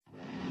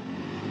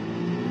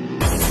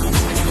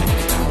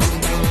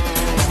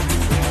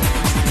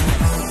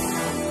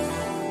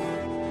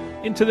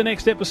Into the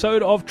next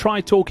episode of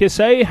Try Talk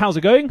SA. How's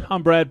it going?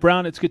 I'm Brad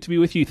Brown. It's good to be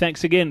with you.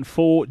 Thanks again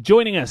for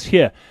joining us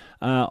here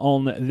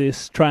on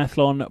this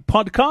triathlon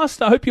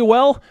podcast. I hope you're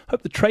well.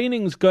 Hope the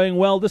training's going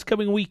well this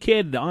coming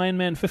weekend.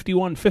 Ironman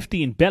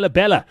 5150 in Bella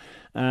Bella.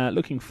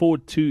 Looking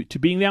forward to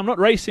being there. I'm not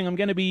racing. I'm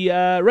going to be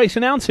race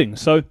announcing.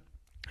 So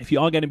if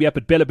you are going to be up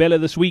at Bella Bella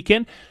this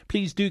weekend,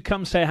 please do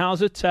come say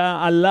how's it.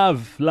 I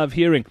love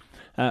hearing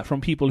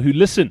from people who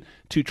listen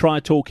to Try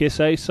Talk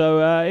SA.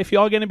 So if you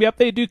are going to be up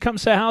there, do come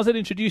say how's it,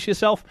 introduce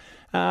yourself.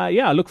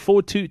 I look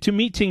forward to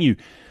meeting you.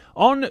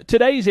 On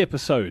today's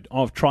episode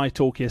of Try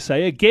Talk SA,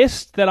 a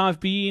guest that I've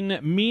been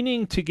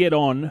meaning to get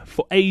on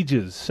for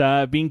ages.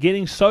 Been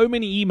getting so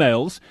many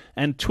emails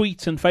and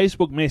tweets and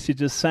Facebook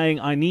messages saying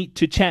I need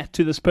to chat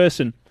to this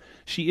person.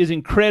 She is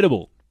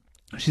incredible.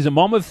 She's a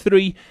mom of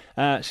three.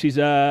 She's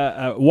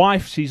a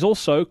wife. She's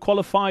also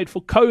qualified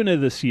for Kona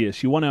this year.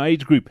 She won her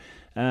age group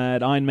at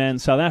Ironman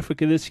South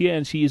Africa this year,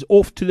 and she is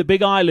off to the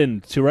Big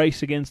Island to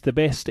race against the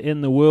best in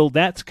the world.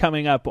 That's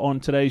coming up on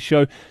today's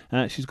show.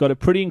 She's got a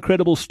pretty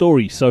incredible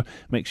story, so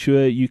make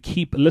sure you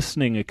keep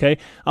listening, okay?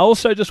 I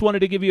also just wanted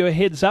to give you a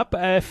heads up.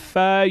 If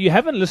you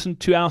haven't listened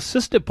to our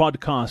sister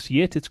podcast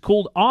yet, it's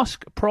called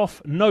Ask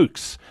Prof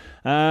Noakes.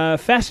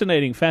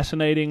 Fascinating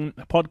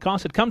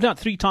podcast. It comes out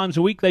 3 times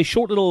a week. They're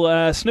short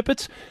little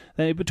snippets.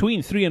 They're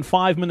between 3 and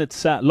 5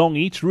 minutes long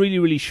each.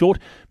 Really short.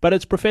 But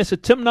it's Professor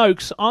Tim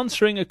Noakes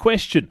answering a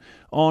question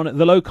on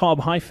the low-carb,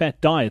 high-fat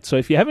diet. So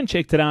if you haven't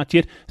checked it out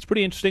yet, it's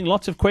pretty interesting.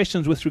 Lots of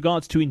questions with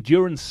regards to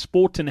endurance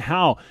sport and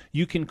how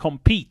you can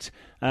compete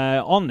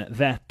on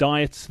that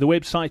diet. The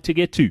website to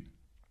get to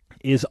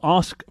is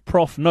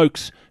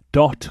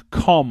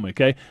askprofnoakes.com.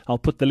 Okay, I'll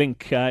put the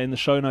link in the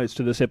show notes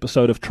to this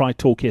episode of Try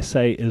Talk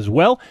SA as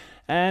well.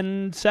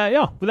 And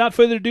without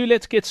further ado,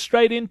 let's get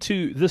straight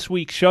into this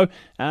week's show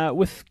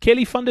with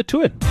Kelly van der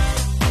Toorn.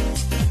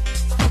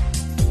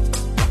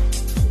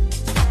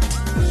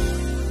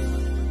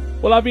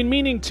 Well, I've been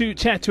meaning to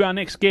chat to our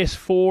next guest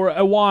for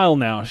a while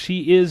now.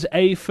 She is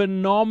a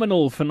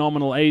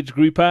phenomenal age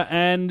grouper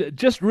and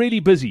just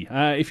really busy.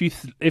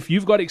 If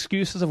you've got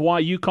excuses of why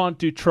you can't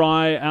do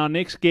Try, our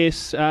next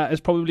guest has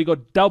probably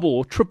got double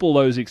or triple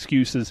those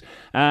excuses.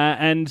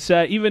 And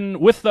even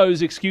with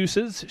those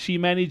excuses, she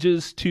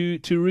manages to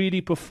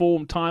really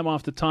perform time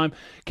after time.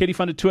 Kelly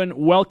van der Toorn,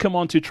 welcome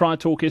on to Try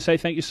Talk SA.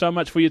 Thank you so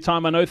much for your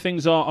time. I know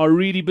things are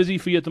really busy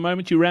for you at the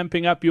moment. You're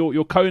ramping up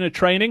your Kona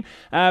training,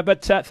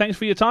 but thanks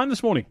for your time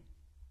this morning.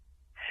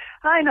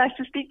 Hi, nice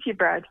to speak to you,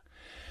 Brad.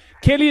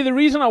 Kelly, the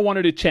reason I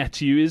wanted to chat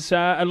to you is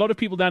a lot of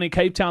people down in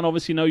Cape Town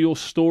obviously know your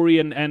story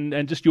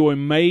and just your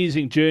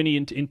amazing journey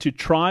into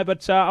Try,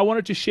 but I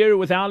wanted to share it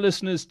with our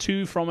listeners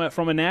too from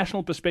a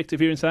national perspective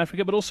here in South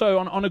Africa, but also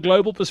on a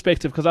global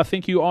perspective, because I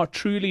think you are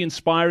truly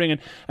inspiring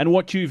and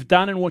what you've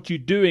done and what you're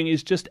doing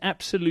is just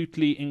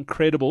absolutely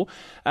incredible.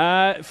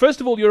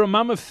 First of all, you're a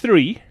mum of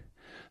 3.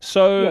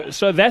 So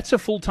that's a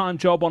full-time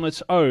job on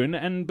its own.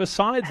 And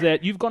besides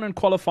that, you've gone and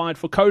qualified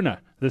for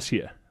Kona this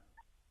year.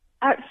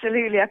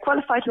 Absolutely. I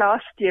qualified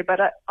last year,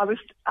 but I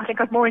think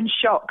I was more in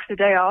shock the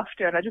day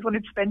after, and I just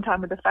wanted to spend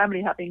time with the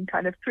family, having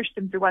kind of pushed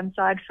them to one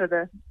side for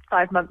the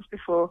 5 months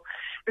before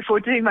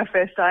doing my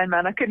first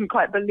Ironman. I couldn't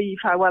quite believe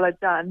how well I'd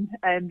done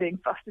being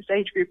fastest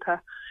age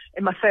grouper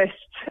in my first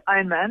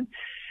Ironman.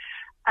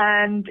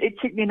 And it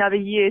took me another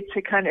year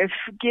to kind of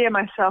gear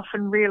myself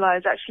and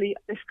realize actually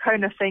this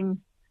Kona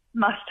thing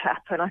must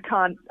happen. I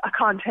can't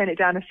turn it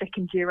down a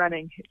second year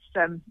running. It's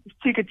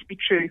too good to be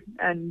true,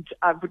 and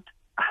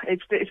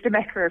it's the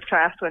mecca of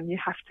triathlon. You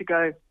have to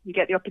go. You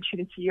get the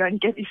opportunity. You only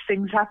get these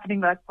things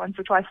happening like once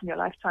or twice in your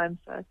lifetime.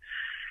 So,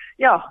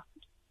 yeah.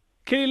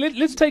 Kelly,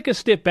 let's take a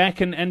step back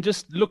and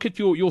just look at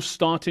your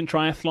start in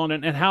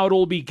triathlon and how it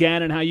all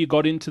began and how you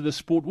got into the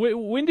sport.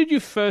 When did you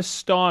first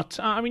start?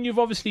 I mean,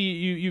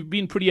 you've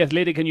been pretty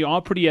athletic and you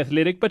are pretty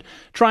athletic, but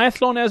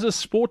triathlon as a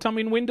sport, I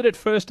mean, when did it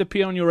first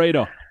appear on your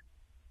radar?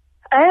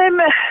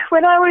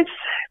 When I was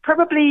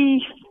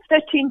probably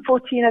 13,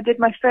 14, I did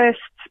my first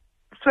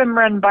swim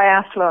run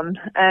biathlon.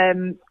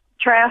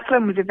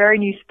 Triathlon was a very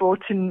new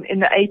sport in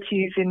the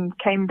 80s in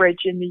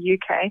Cambridge in the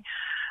UK.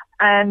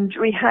 And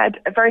we had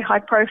a very high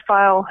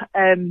profile,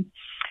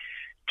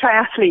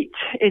 triathlete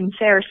in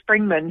Sarah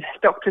Springman,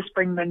 Dr.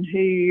 Springman,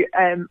 who,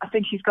 I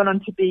think she's gone on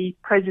to be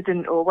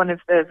president or one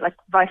of the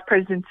vice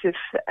presidents of,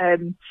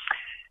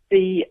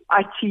 the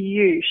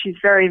ITU. She's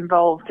very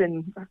involved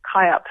in a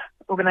high up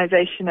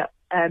organization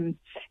in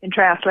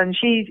triathlon.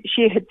 She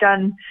had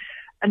done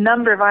a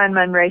number of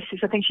Ironman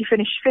races. I think she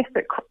finished 5th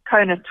at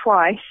Kona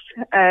twice.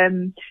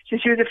 So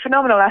she was a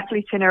phenomenal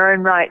athlete in her own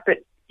right, but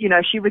you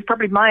know, she was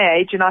probably my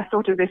age, and I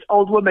thought of this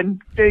old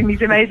woman doing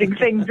these amazing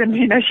things, and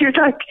you know, she was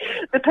like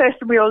the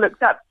person we all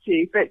looked up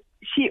to. But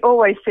she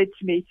always said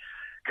to me,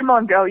 "Come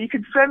on, girl, you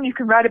can swim, you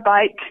can ride a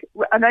bike.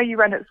 I know you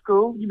ran at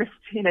school. You must,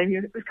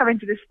 you was coming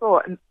to this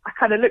sport." And I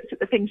kind of looked at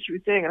the things she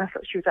was doing, and I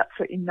thought she was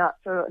absolutely nuts.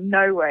 So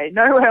no way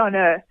on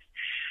earth.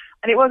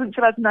 And it wasn't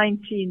until I was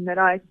 19 that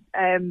I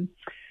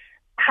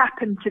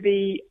happened to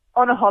be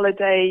on a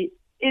holiday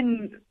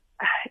in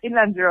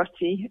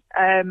Lanzarote,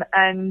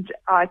 and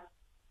I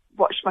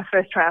watched my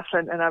first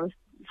triathlon and I was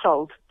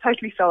sold,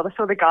 totally sold. I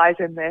saw the guys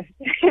in their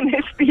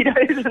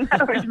Speedos and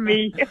that was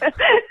me.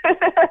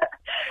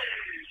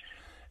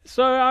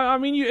 So, I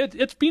mean,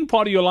 it's been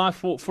part of your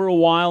life for a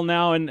while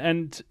now.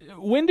 And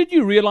when did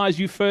you realize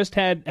you first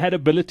had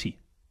ability?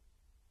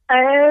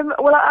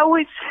 Well, I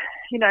always,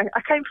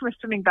 I came from a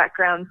swimming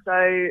background, so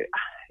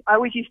I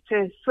always used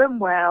to swim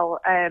well.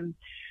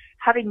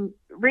 Having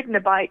ridden a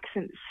bike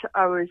since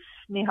I was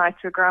knee-high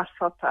to a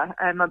grasshopper,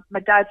 my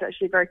dad's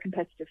actually a very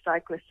competitive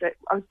cyclist, so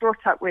I was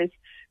brought up with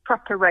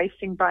proper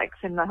racing bikes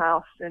in the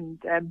house, and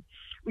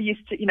we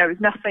used to, it was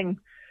nothing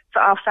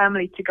for our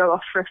family to go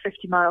off for a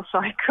 50-mile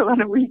cycle on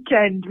a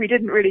weekend. We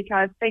didn't really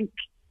kind of think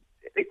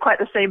quite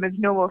the same as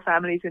normal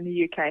families in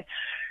the UK,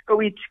 but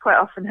we'd quite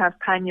often have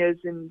panniers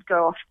and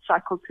go off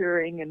cycle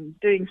touring and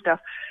doing stuff.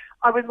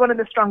 I was one of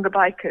the stronger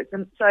bikers,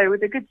 and so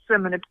with a good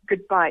swim and a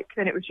good bike,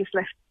 then it was just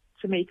left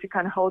to me to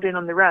kind of hold in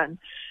on the run.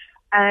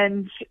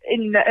 And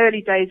in the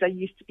early days, I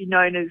used to be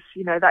known as,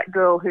 that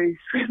girl who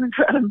swims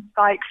well and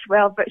bikes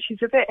well, but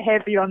she's a bit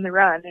heavy on the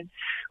run and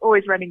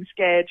always running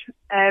scared.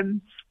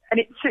 And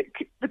it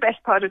took the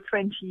best part of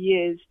 20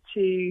 years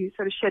to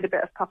sort of shed a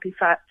bit of puppy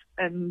fat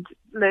and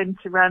learn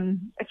to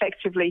run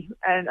effectively.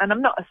 And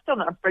I'm still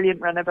not a brilliant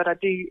runner, but I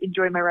do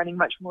enjoy my running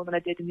much more than I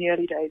did in the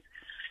early days.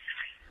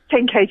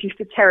 10Ks used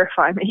to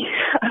terrify me.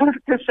 I have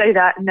to say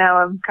that. And now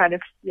I'm kind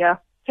of,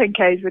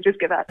 10Ks, we'll just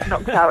get that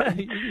knocked out.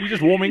 You're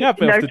just warming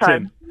up after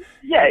 10.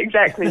 Yeah,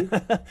 exactly.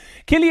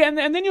 Kelly, and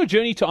then your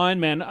journey to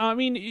Ironman. I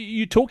mean,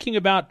 you're talking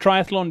about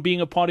triathlon being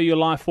a part of your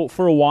life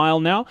for a while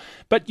now,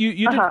 but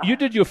you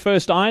did your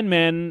first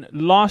Ironman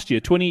last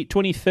year,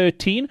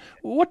 2013.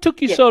 What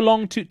took you so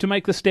long to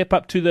make the step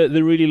up to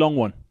the really long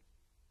one?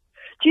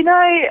 Do you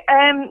know,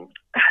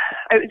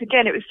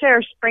 it was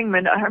Sarah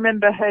Springman. I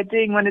remember her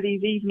doing one of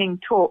these evening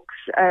talks,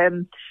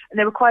 and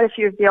there were quite a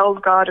few of the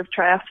old guard of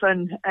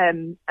triathlon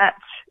at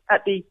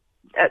the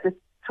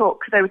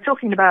talk. They were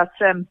talking about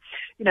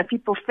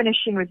people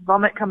finishing with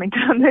vomit coming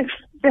down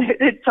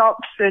their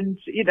tops, and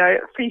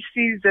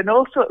feces and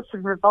all sorts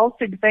of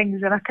revolting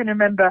things. And I can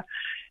remember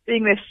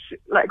being this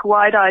like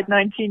wide-eyed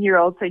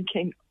 19-year-old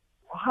thinking,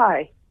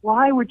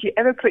 why would you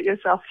ever put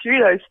yourself through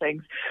those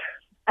things?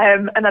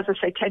 And as I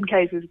say,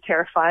 10Ks was a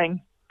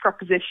terrifying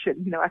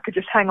proposition. I could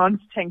just hang on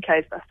to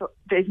 10Ks, but I thought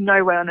there's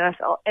no way on earth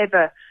I'll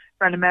ever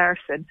run a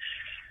marathon.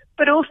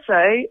 But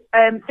also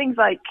things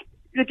like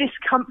the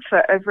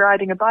discomfort of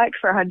riding a bike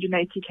for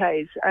 180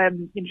 Ks,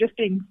 just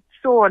being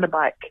sore on a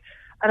bike.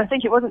 And I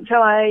think it wasn't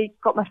until I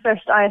got my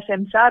first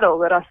ISM saddle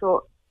that I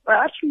thought, well,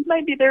 actually,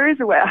 maybe there is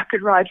a way I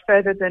could ride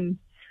further than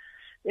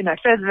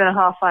a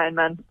half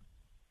Ironman.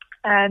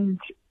 And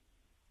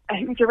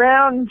it was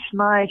around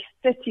my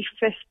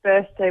 35th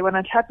birthday when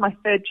I'd had my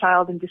third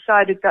child and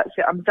decided that's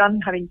it, I'm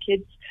done having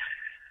kids.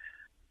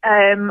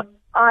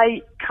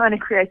 I kind of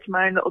created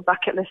my own little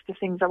bucket list of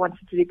things I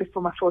wanted to do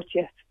before my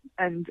 40th,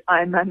 and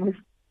Ironman was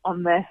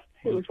on there.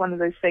 It was one of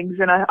those things,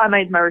 and I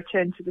made my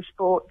return to the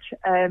sport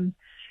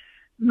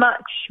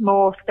much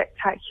more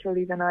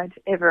spectacularly than I'd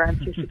ever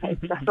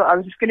anticipated. I thought I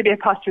was just going to be a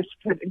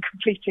participant in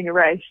completing a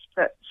race,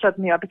 but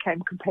suddenly I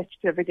became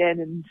competitive again,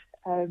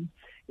 and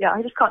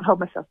I just can't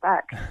hold myself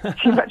back.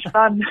 It's too much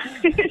fun.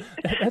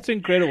 That's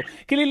incredible.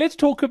 Kelly, let's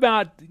talk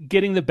about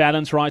getting the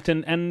balance right.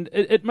 And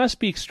it must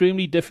be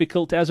extremely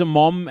difficult as a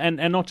mom, and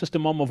not just a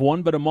mom of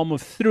one, but a mom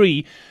of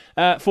three.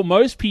 For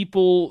most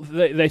people,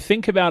 they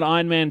think about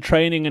Ironman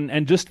training,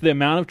 and just the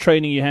amount of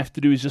training you have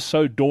to do is just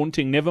so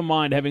daunting, never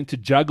mind having to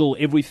juggle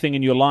everything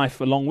in your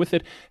life along with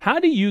it. How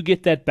do you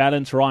get that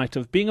balance right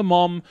of being a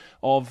mom,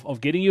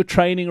 of getting your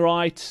training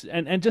right,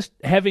 and just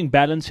having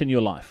balance in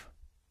your life?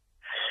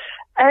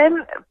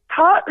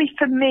 Partly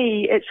for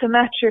me, it's a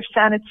matter of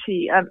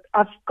sanity.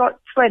 I've got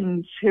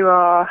twins who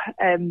are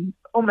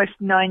almost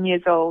 9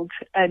 years old,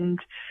 and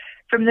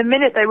from the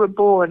minute they were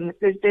born,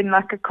 there's been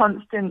like a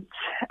constant,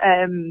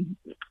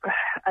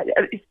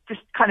 it's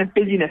just kind of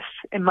busyness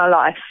in my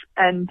life.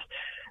 And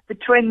the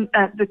twins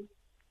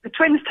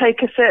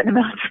take a certain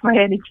amount of my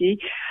energy,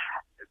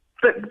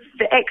 but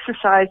the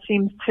exercise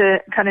seems to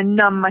kind of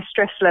numb my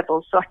stress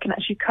levels, so I can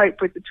actually cope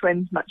with the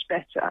twins much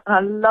better. And I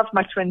love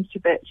my twins to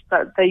bits,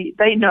 but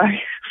they know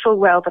full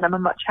well that I'm a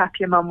much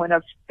happier mum when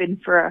I've been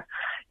for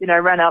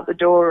run out the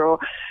door, or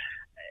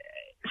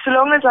so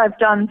long as I've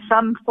done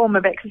some form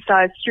of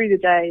exercise through the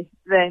day,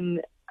 then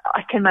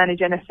I can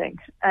manage anything.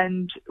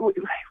 And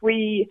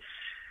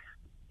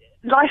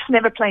life's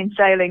never plain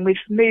sailing. We've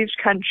moved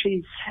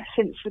countries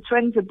since the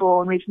twins are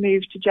born. We've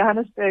moved to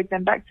Johannesburg,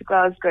 then back to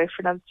Glasgow for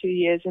another 2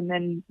 years, and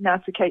then now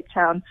to Cape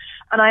Town.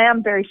 And I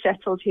am very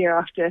settled here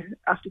after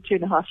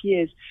 2.5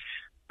 years.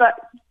 But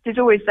there's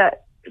always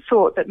that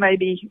thought that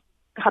maybe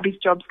hubby's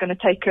job's going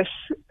to take us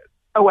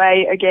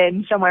away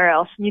again somewhere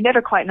else, and you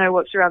never quite know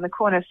what's around the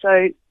corner.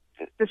 So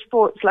the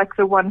sport's like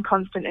the one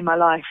constant in my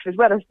life, as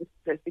well as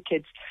the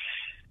kids.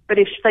 But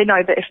if they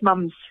know that if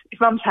mum's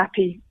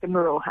happy, then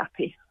we're all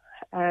happy.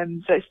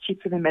 So it's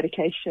cheaper than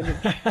medication. And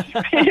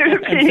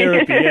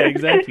therapy, yeah,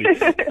 exactly.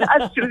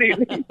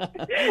 Absolutely.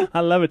 I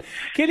love it.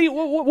 Kelly,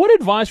 what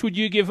advice would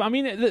you give? I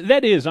mean,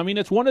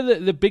 it's one of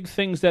the big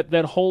things that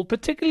hold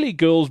particularly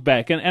girls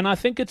back. And I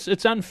think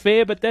it's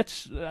unfair, but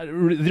that's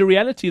the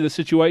reality of the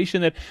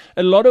situation, that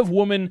a lot of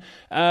women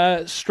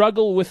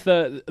struggle with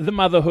the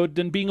motherhood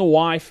and being a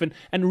wife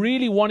and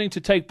really wanting to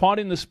take part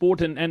in the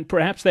sport. And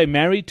perhaps they're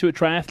married to a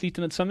triathlete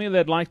and it's something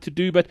they'd like to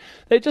do, but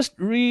they just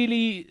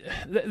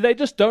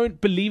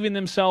don't believe in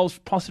themselves,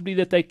 possibly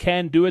that they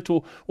can do it,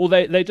 or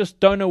they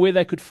just don't know where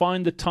they could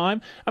find the time.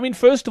 I mean,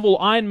 first of all,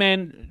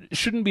 Ironman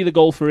shouldn't be the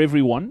goal for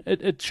everyone.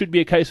 It should be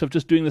a case of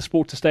just doing the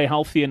sport to stay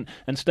healthy and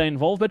stay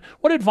involved. But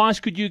what advice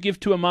could you give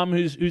to a mum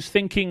who's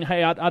thinking,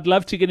 hey, I'd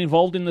love to get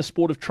involved in the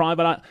sport of tri,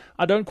 but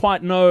I don't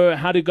quite know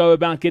how to go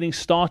about getting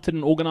started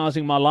and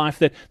organizing my life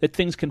that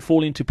things can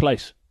fall into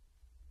place?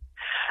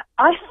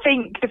 I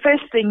think the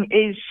first thing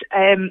is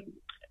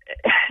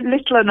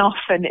little and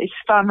often is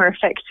far more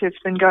effective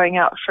than going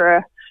out for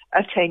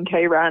a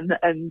 10K run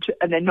and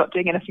then not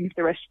doing anything for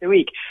the rest of the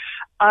week.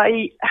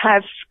 I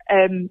have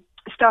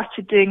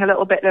started doing a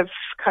little bit of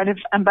kind of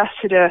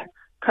ambassador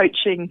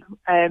coaching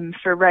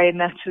for Ray and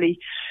Natalie,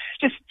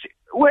 just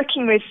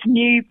working with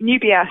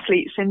newbie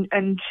athletes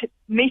and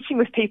meeting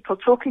with people,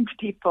 talking to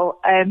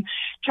people,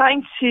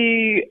 trying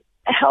to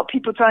help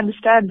people to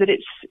understand that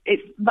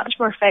it's much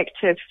more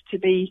effective to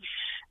be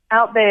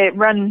out there,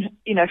 run,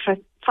 for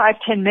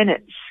 5-10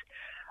 minutes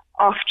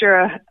after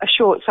a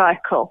short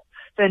cycle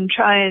than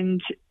try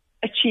and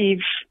achieve,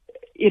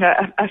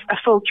 a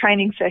full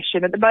training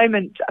session. At the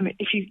moment, I mean,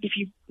 if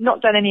you've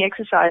not done any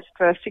exercise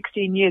for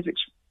 16 years, which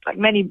like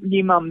many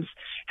new mums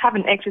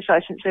haven't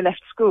exercised since they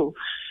left school,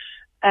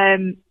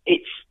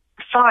 it's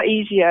far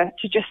easier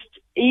to just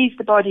ease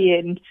the body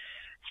in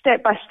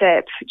step by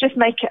step, just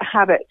make it a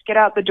habit, get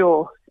out the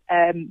door,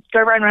 go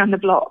around the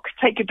block,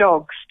 take your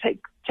dogs,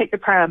 take the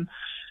pram,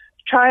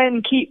 try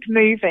and keep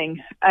moving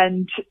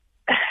and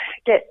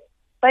get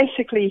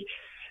basically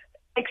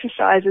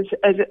exercise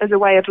as a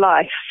way of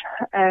life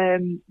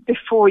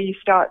before you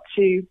start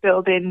to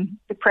build in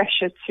the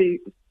pressure to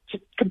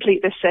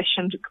complete this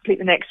session, to complete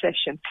the next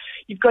session.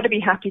 You've got to be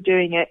happy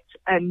doing it.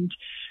 And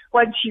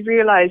once you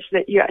realize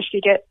that you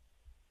actually get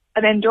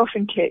an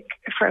endorphin kick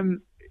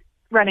from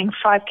running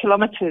 5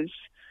 kilometers,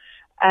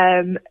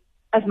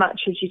 as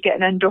much as you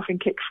get an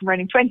endorphin kick from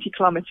running 20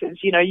 kilometers,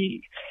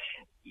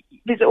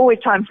 there's always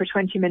time for a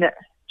 20-minute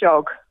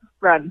jog,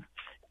 run.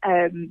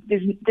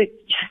 There's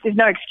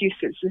no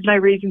excuses. There's no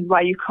reason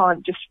why you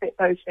can't just fit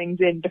those things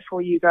in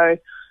before you go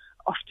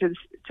off to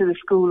the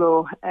school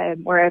or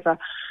wherever.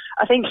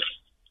 I think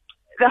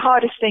the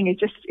hardest thing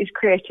is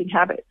creating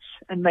habits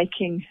and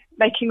making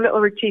little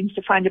routines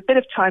to find a bit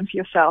of time for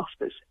yourself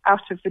that's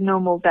out of the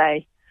normal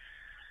day.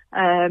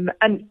 And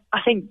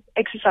I think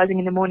exercising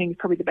in the morning is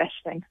probably the best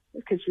thing,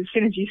 because as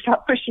soon as you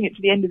start pushing it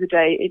to the end of the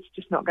day, it's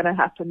just not going to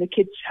happen. The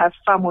kids have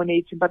far more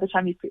needs, and by the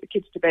time you put the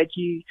kids to bed,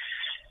 you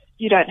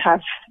don't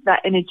have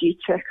that energy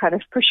to kind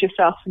of push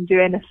yourself and do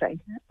anything.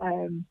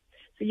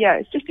 So yeah,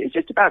 it's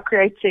just about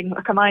creating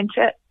like a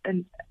mindset,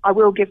 and I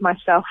will give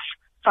myself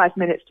 5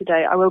 minutes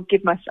today. I will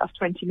give myself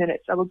 20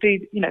 minutes. I will do,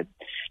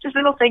 just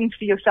little things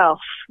for yourself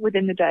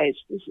within the days.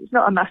 It's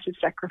not a massive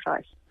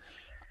sacrifice.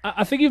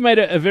 I think you've made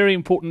a very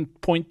important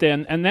point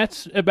there, and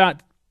that's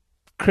about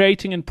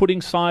creating and putting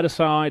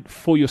aside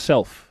for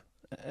yourself.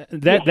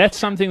 That's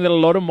something that a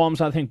lot of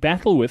moms, I think,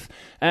 battle with,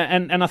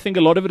 and I think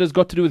a lot of it has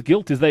got to do with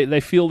guilt. Is they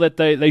feel that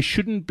they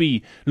shouldn't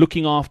be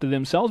looking after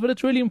themselves, but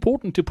it's really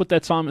important to put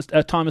that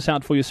time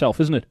aside for yourself,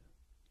 isn't it?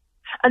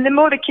 And the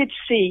more the kids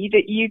see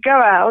that you go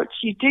out,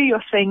 you do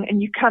your thing,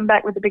 and you come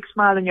back with a big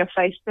smile on your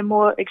face, the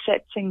more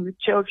accepting the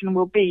children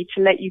will be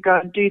to let you go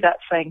and do that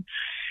thing.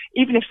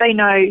 Even if they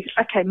know,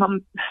 okay,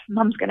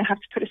 mum's going to have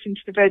to put us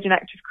into the Virgin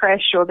Active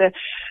creche or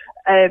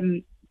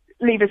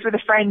leave us with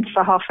a friend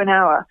for half an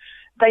hour,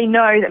 they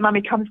know that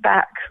mummy comes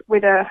back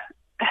with a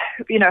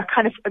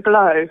kind of a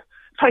glow,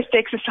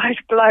 post-exercise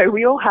glow.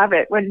 We all have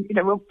it when,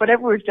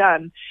 whatever we've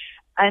done.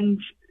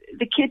 And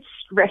the kids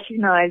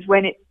recognize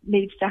when it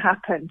needs to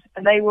happen,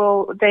 and they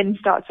will then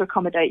start to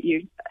accommodate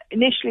you.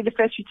 Initially, the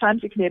first few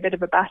times, it can be a bit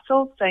of a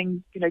battle,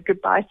 saying,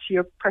 goodbye to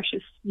your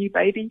precious new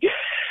baby.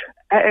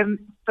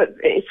 But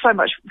it's so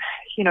much,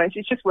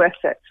 it's just worth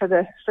it for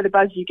the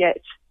buzz you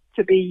get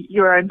to be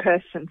your own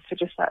person for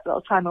just that little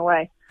time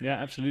away. Yeah,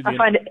 absolutely. I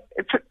find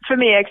it, for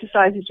me,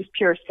 exercise is just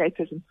pure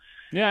escapism.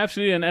 Yeah,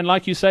 absolutely, and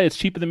like you say, it's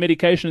cheaper than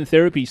medication and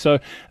therapy, so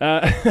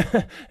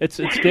it's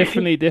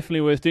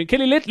definitely worth doing.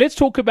 Kelly, let's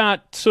talk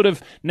about sort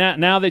of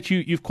now that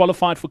you've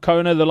qualified for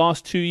Kona. The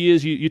last 2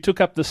 years, you took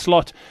up the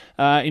slot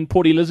in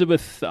Port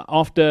Elizabeth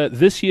after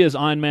this year's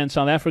Ironman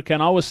South Africa,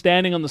 and I was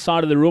standing on the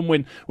side of the room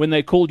when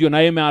they called your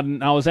name out,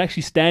 and I was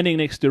actually standing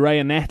next to Ray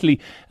and Natalie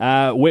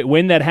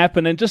when that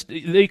happened, and just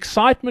the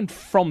excitement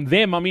from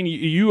them. I mean,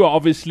 you are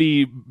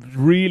obviously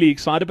really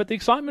excited, but the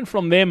excitement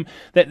from them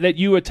that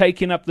you were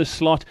taking up the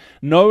slot,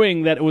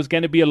 knowing that it was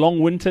going to be a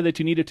long winter, that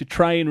you needed to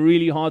train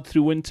really hard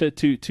through winter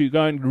to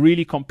go and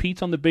really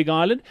compete on the Big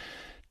Island.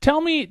 Tell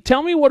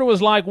me what it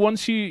was like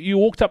once you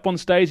walked up on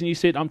stage and you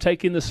said, "I'm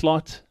taking the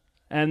slot,"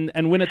 and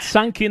when it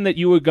sunk in that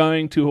you were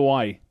going to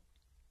Hawaii.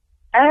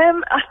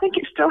 I think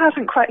it still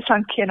hasn't quite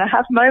sunk in. I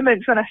have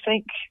moments when I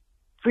think,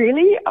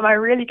 really? Am I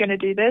really going to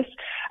do this?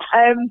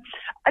 I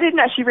didn't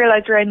actually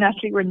realise Ray and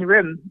Natalie were in the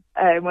room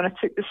when I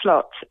took the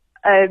slot.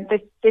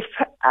 They've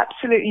put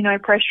absolutely no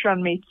pressure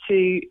on me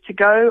to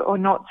go or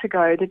not to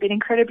go. They've been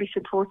incredibly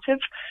supportive.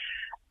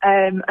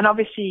 And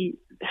obviously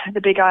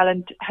the Big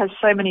Island has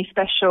so many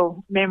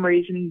special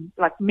memories and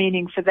like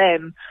meaning for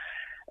them,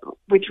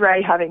 with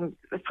Ray having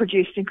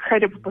produced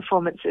incredible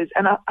performances.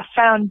 And I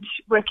found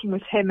working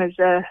with him as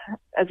a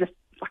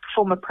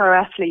former pro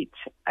athlete,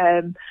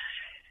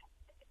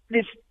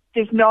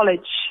 there's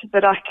knowledge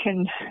that I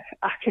can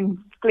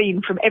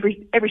glean from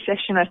every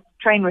session I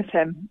train with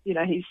him. You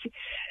know, he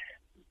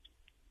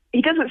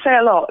doesn't say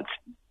a lot,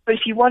 but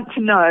if you want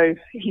to know,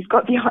 he's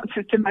got the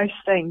answers to most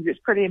things. It's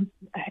pretty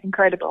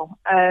incredible.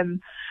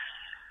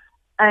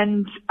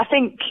 And I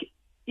think,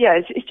 yeah,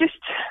 it's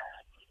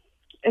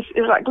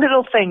like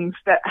little things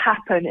that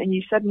happen and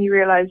you suddenly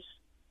realize,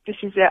 this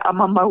is it,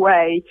 I'm on my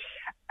way.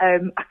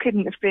 I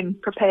couldn't have been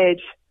prepared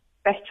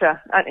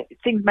better.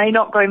 Things may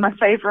not go in my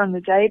favor on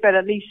the day, but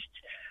at least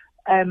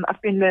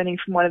I've been learning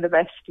from one of the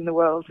best in the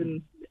world,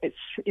 and it's,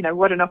 you know,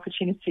 what an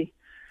opportunity.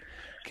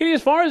 Kelly,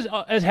 as far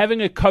as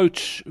having a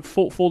coach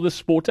for the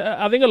sport,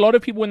 I think a lot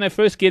of people when they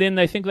first get in,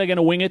 they think they're going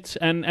to wing it,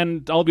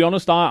 and I'll be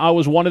honest, I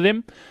was one of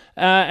them,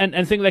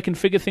 and think they can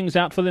figure things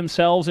out for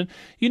themselves, and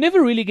you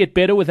never really get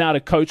better without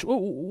a coach.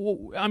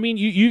 I mean,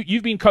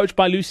 you've been coached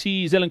by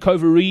Lucy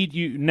Zelenkova-Reid,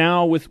 you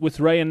now with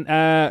Ray and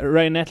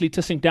Natalie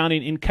Tissink down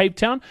in Cape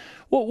Town.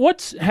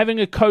 What's having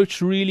a coach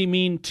really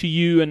mean to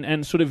you,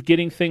 and sort of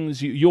getting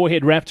things, your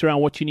head wrapped around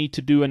what you need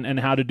to do and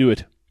how to do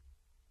it?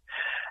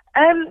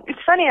 It's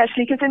funny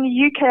actually, because in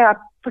the UK I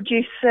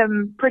produced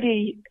some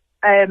pretty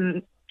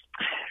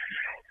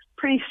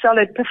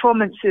solid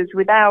performances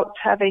without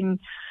having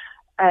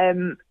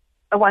a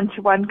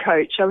one-to-one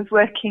coach. I was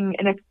working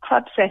in a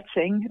club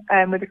setting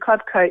with a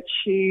club coach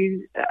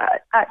who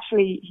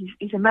actually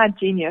he's a mad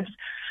genius,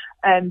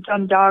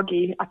 John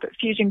Dargy up at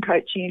Fusion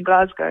Coaching in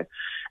Glasgow,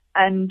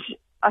 and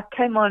I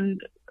came on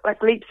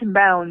like leaps and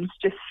bounds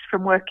just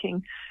from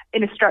working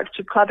in a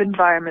structured club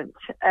environment,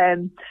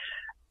 and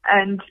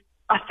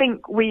I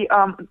think we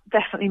are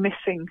definitely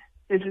missing.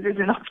 There's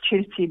an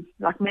opportunity,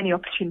 like many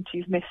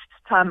opportunities missed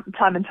time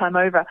and time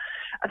over.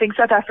 I think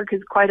South Africa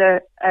is quite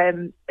a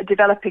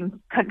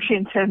developing country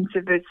in terms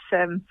of its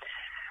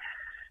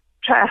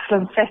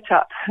triathlon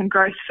setup and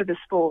growth for the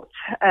sport.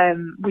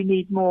 We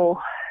need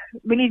more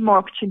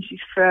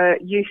opportunities for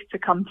youth to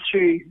come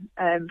through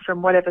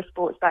from whatever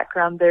sports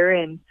background they're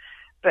in.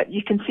 But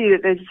you can see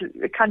that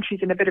the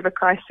country's in a bit of a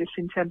crisis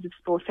in terms of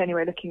sports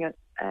anyway, looking at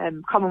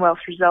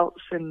Commonwealth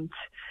results and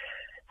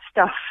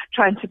stuff,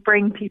 trying to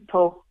bring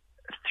people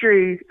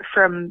through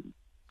from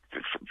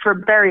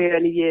very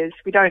early years.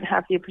 We don't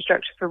have the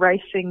infrastructure for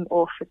racing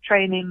or for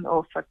training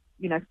or for,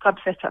 you know, club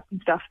setup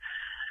and stuff,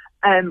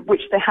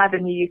 which they have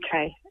in the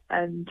UK.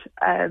 And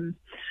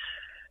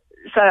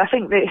so I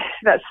think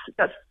that's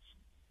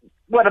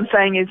what I'm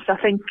saying is I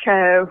think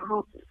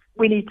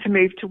we need to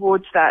move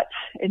towards that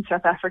in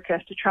South Africa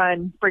to try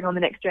and bring on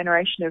the next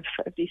generation of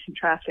decent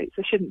triathletes.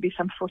 There shouldn't be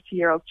some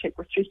 40-year-old chick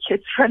with 3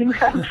 kids running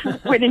around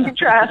winning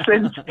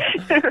triathlons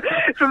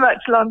for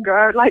much longer.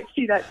 I would like to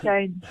see that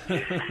change.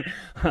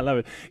 I love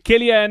it.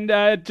 Kelly, and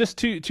just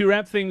to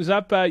wrap things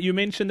up, you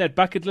mentioned that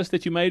bucket list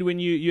that you made when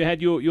you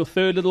had your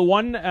third little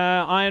one.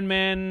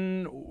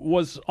 Ironman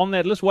was on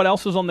that list. What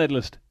else was on that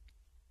list?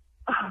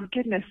 Oh,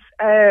 goodness.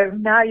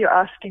 Now you're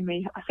asking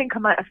me. I think I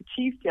might have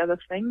achieved the other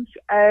things.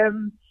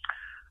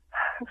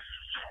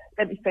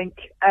 Let me think.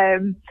 I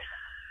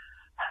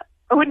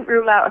wouldn't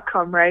rule out a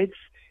Comrades,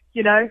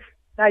 you know.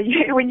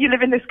 When you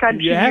live in this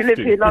country, you live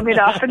here long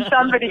enough and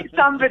somebody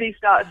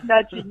starts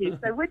nudging you.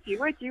 So would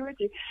you?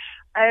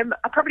 I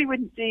probably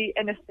wouldn't do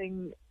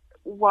anything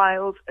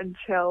wild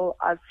until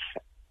I've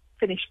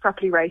finished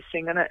properly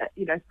racing. And,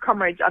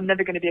 Comrades, I'm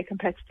never going to be a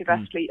competitive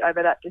athlete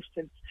over that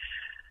distance.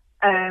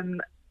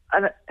 And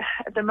at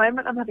the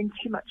moment, I'm having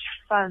too much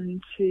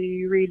fun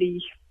to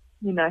really,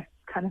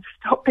 kind of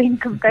stop being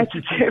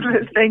competitive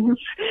at things.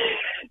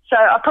 So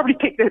I'll probably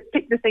pick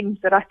the things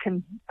that I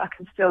can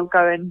still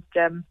go and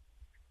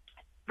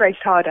race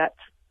hard at.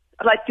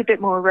 I'd like to do a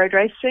bit more road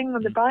racing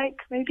on the bike,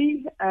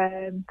 maybe.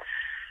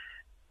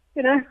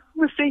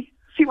 We'll see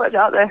what's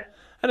out there.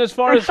 And as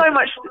far There's as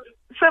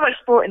so much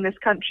sport in this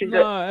country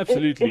that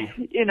absolutely.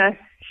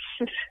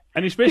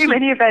 And especially, too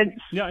many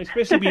events. Yeah,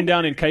 especially being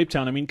down in Cape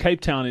Town. I mean,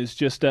 Cape Town is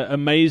just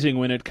amazing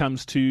when it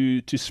comes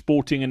to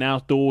sporting and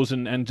outdoors,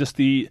 and just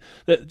the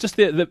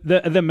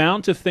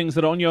amount of things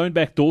that are on your own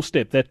back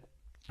doorstep that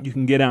you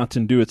can get out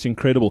and do. It's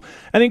incredible.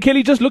 And then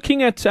Kelly, just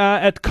looking at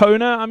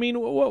Kona, I mean,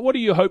 what are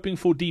you hoping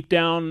for deep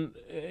down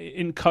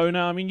in Kona?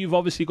 I mean, you've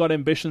obviously got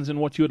ambitions in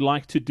what you would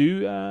like to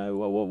do.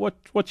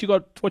 What you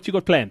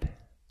got planned?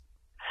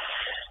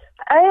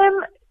 I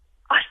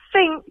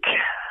think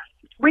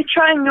we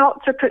try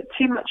not to put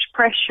too much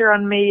pressure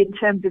on me in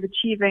terms of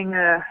achieving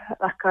a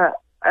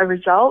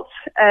result.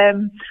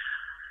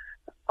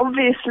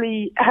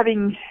 Obviously,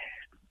 having,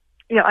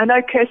 I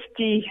know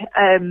Kirsty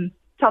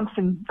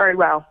Thompson very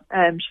well.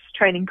 She's a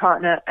training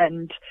partner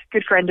and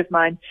good friend of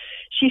mine.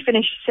 She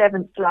finished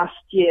 7th last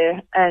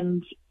year,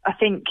 and I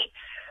think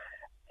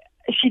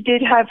she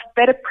did have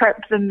better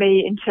prep than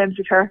me in terms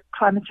of her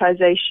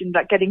acclimatization,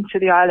 like getting to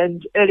the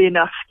island early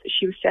enough that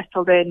she was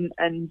settled in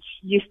and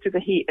used to the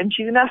heat. And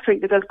she's an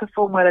athlete that does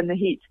perform well in the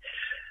heat.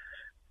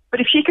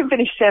 But if she can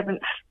finish 7th,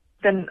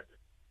 then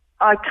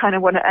I kind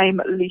of want to aim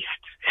at least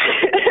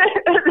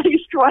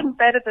one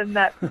better than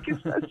that,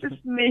 because that's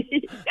just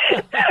me.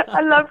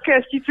 I love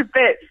Kirsty to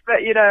bits, but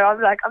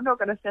I'm like, I'm not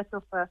going to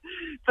settle for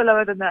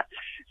lower than that.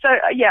 So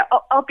yeah,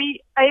 I'll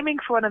be aiming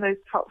for one of those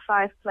top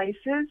 5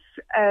 places.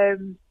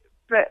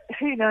 But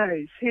who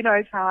knows? Who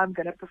knows how I'm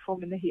going to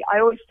perform in the heat? I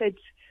always said,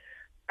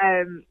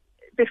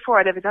 before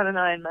I'd ever done an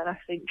Ironman, I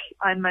think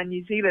Ironman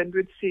New Zealand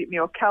would suit me,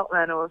 or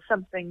Keltman, or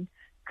something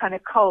kind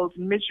of cold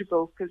and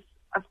miserable, because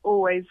I've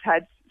always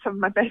had some of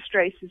my best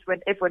races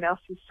when everyone else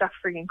is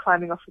suffering and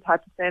climbing off with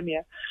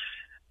hypothermia.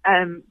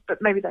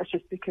 But maybe that's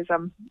just because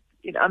I'm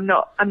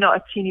not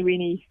a teeny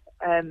weeny,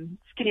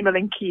 skinny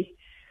malinky,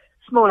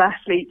 small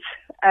athlete.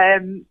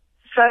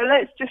 So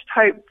let's just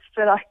hope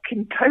that I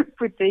can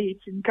cope with the heat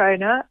in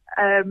Kona.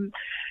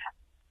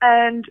 And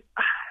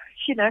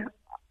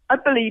I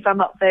believe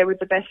I'm up there with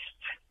the best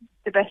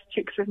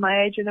chicks of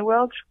my age in the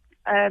world.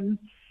 On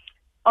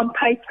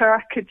paper,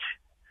 I could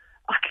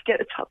get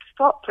the top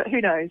spot, but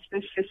who knows?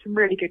 There's some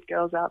really good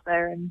girls out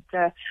there, and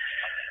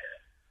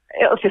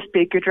it'll just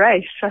be a good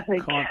race, I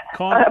think.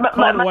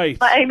 Can't wait.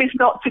 My aim is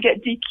not to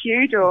get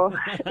DQ'd or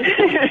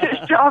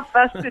draft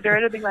busted or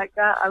anything like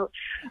that.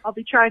 I'll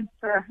be trying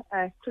for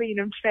a clean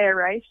and fair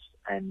race,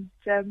 and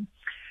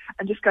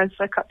just go and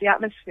soak up the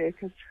atmosphere,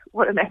 because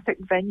what an epic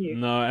venue.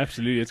 No,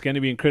 absolutely. It's going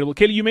to be incredible.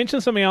 Kelly, you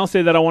mentioned something else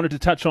there that I wanted to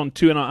touch on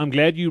too, and I'm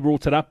glad you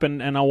brought it up,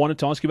 and I wanted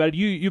to ask you about it.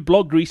 You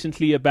blogged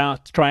recently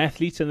about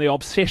triathletes and their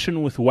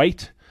obsession with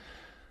weight.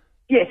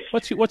 Yes.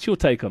 What's your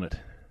take on it?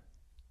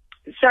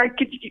 Sorry,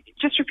 could you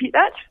just repeat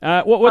that?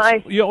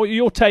 What's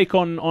your take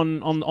on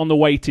the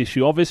weight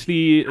issue?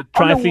 Obviously,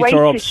 triathletes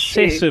are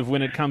obsessive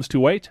when it comes to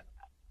weight.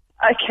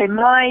 Okay,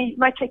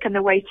 my take on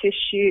the weight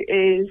issue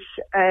is,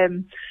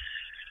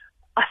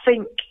 I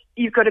think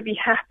you've got to be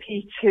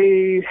happy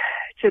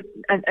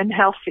and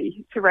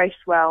healthy to race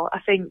well. I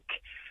think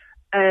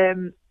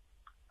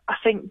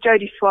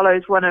Jodie Swallow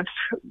is one of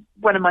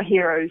my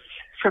heroes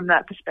from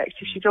that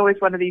perspective. She's always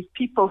one of these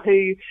people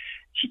who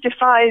she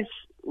defies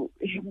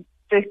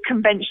the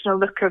conventional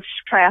look of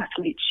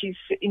triathlete. She's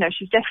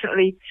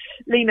definitely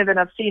leaner than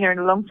I've seen her in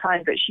a long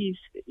time, but she's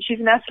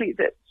an athlete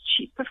that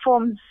she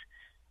performs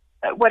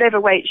at whatever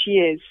weight she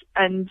is,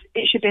 and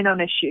it should be a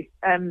non-issue.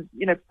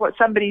 What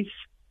somebody's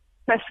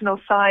personal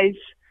size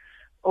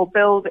or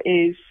build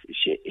is,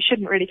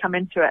 shouldn't really come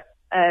into it.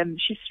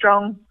 She's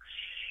strong.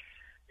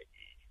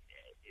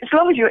 As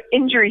long as you're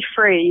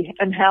injury-free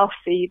and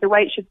healthy, the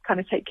weight should kind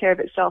of take care of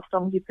itself, as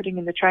long as you're putting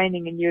in the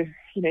training and you're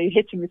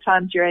hitting the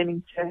times you're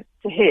aiming to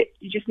hit.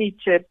 You just need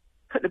to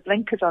put the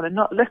blinkers on and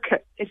not look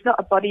at, it's not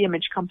a body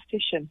image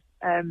competition.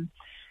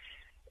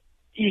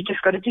 You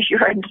just got to do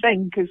your own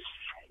thing, because,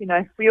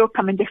 we all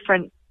come in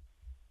different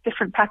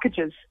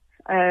packages.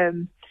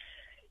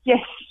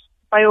 Yes,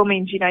 by all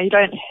means, you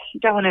don't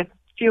want to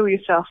fuel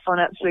yourself on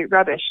absolute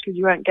rubbish, because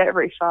you won't get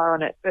very far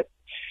on it. But,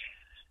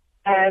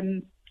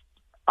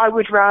 I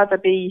would rather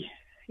be,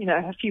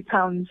 a few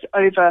pounds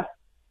over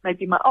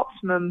maybe my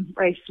optimum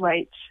race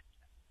weight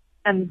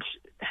and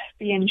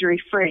be injury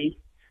free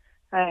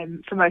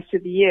for most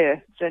of the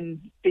year,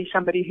 than be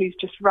somebody who's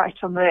just right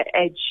on the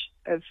edge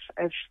of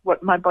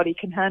what my body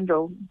can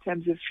handle in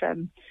terms of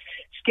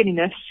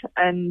skinniness,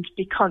 and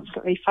be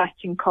constantly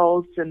fighting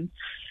colds and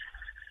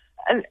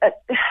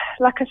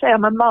like I say,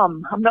 I'm a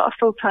mum. I'm not a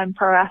full-time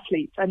pro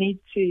athlete. I need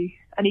to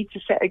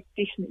set a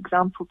decent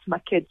example to my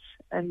kids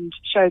and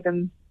show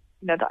them,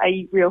 that I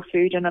eat real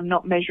food and I'm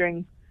not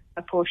measuring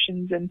my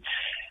portions. And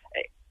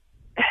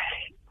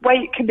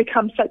weight can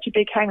become such a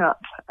big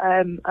hang-up.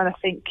 And I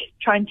think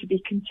trying to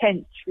be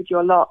content with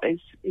your lot is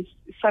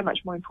so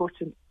much more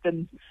important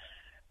than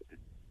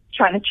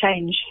trying to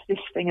change this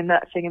thing and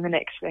that thing and the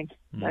next thing.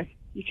 So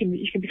you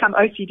can become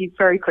OCD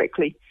very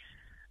quickly.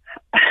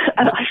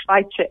 And I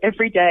fight it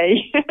every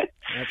day.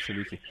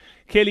 Absolutely.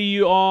 Kelly,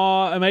 you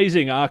are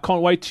amazing. I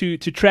can't wait to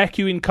track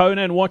you in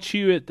Kona and watch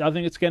you. I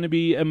think it's going to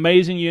be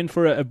amazing. You're in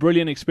for a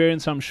brilliant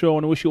experience, I'm sure. I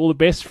want to wish you all the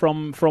best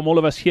from all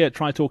of us here at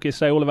Tri Talk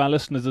SA, all of our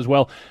listeners as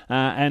well.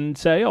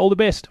 And all the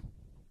best.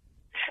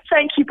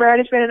 Thank you, Brad.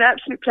 It's been an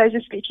absolute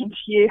pleasure speaking to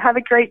you. Have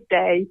a great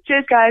day.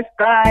 Cheers, guys.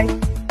 Bye.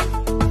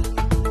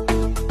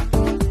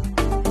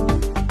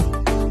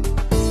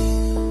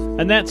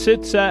 And that's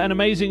it, an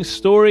amazing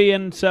story,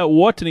 and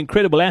what an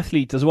incredible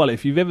athlete as well.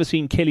 If you've ever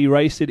seen Kelly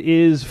race, it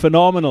is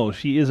phenomenal.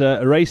 She is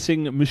a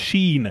racing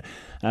machine.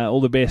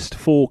 all the best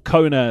for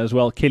Kona as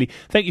well, Kelly.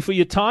 Thank you for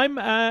your time,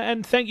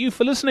 and thank you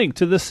for listening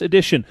to this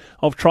edition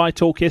of Tri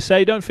Talk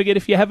SA. Don't forget,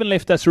 if you haven't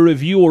left us a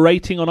review or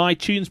rating on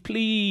iTunes,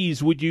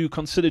 please would you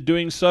consider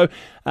doing so.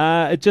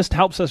 It just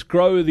helps us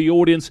grow the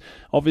audience.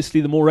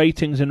 Obviously, the more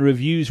ratings and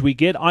reviews we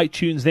get,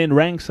 iTunes then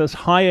ranks us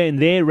higher in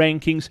their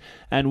rankings,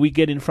 and we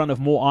get in front of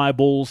more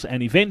eyeballs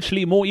and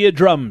eventually more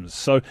eardrums.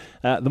 So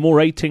the more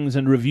ratings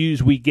and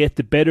reviews we get,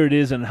 the better it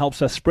is, and it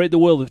helps us spread the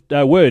word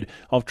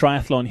of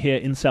triathlon here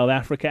in South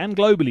Africa and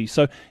globally.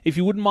 So if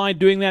you wouldn't mind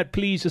doing that,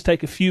 please just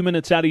take a few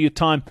minutes out of your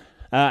time,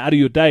 out of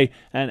your day,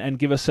 and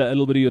give us a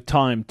little bit of your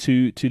time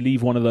to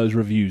leave one of those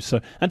reviews.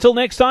 So until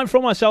next time,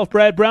 from myself,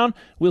 Brad Brown,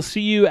 we'll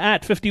see you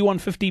at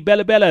 5150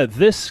 Bella Bella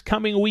this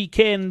coming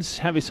weekend.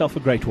 Have yourself a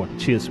great one.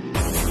 Cheers.